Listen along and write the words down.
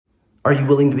Are you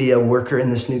willing to be a worker in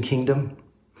this new kingdom?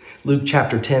 Luke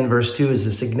chapter 10, verse 2 is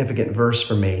a significant verse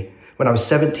for me. When I was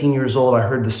 17 years old, I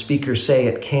heard the speaker say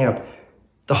at camp,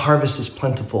 "The harvest is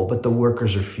plentiful, but the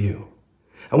workers are few."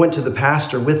 I went to the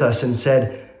pastor with us and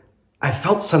said, "I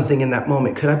felt something in that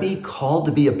moment. Could I be called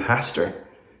to be a pastor?"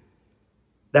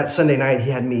 That Sunday night,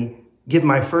 he had me give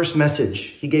my first message.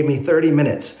 He gave me 30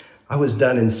 minutes. I was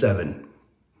done in 7.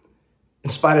 In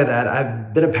spite of that,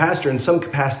 I've been a pastor in some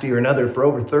capacity or another for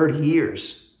over 30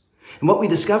 years. And what we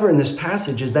discover in this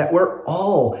passage is that we're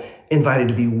all invited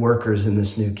to be workers in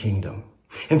this new kingdom.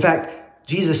 In fact,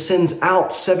 Jesus sends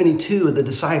out 72 of the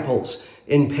disciples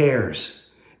in pairs,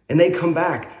 and they come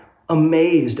back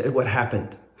amazed at what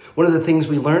happened. One of the things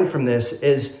we learn from this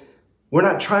is we're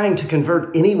not trying to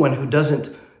convert anyone who doesn't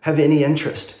have any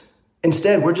interest.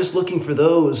 Instead, we're just looking for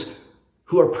those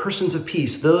who are persons of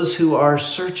peace, those who are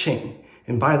searching.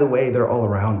 And by the way, they're all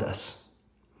around us.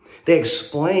 They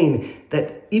explain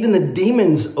that even the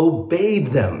demons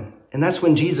obeyed them. And that's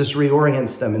when Jesus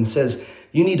reorients them and says,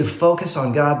 you need to focus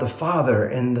on God the Father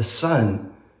and the Son.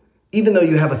 Even though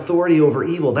you have authority over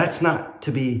evil, that's not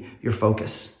to be your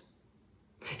focus.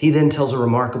 He then tells a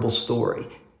remarkable story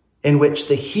in which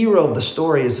the hero of the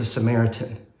story is a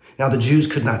Samaritan. Now, the Jews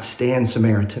could not stand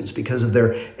Samaritans because of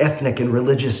their ethnic and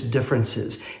religious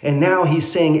differences. And now he's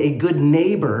saying a good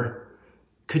neighbor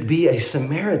could be a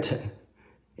Samaritan.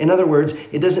 In other words,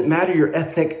 it doesn't matter your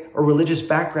ethnic or religious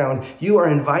background. You are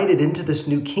invited into this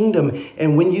new kingdom.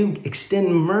 And when you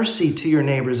extend mercy to your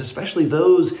neighbors, especially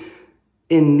those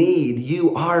in need,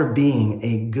 you are being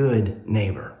a good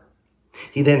neighbor.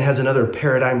 He then has another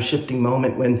paradigm shifting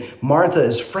moment when Martha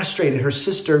is frustrated. Her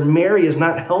sister Mary is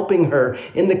not helping her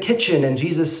in the kitchen. And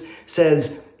Jesus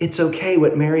says, it's okay.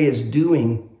 What Mary is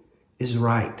doing is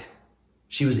right.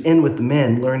 She was in with the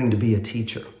men learning to be a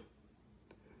teacher.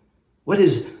 What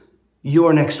is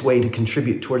your next way to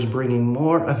contribute towards bringing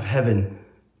more of heaven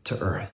to earth?